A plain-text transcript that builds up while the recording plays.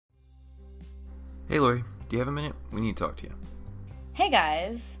Hey Lori, do you have a minute? We need to talk to you. Hey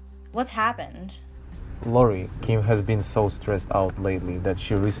guys, what's happened? Lori, Kim has been so stressed out lately that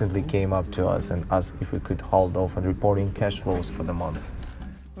she recently came up to us and asked if we could hold off on reporting cash flows for the month.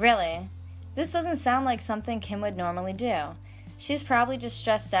 Really? This doesn't sound like something Kim would normally do. She's probably just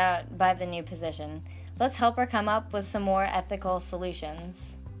stressed out by the new position. Let's help her come up with some more ethical solutions.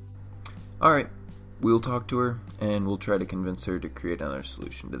 Alright, we'll talk to her and we'll try to convince her to create another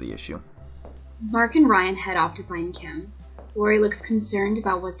solution to the issue. Mark and Ryan head off to find Kim. Lori looks concerned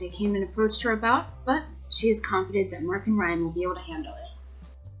about what they came and approached her about, but she is confident that Mark and Ryan will be able to handle it.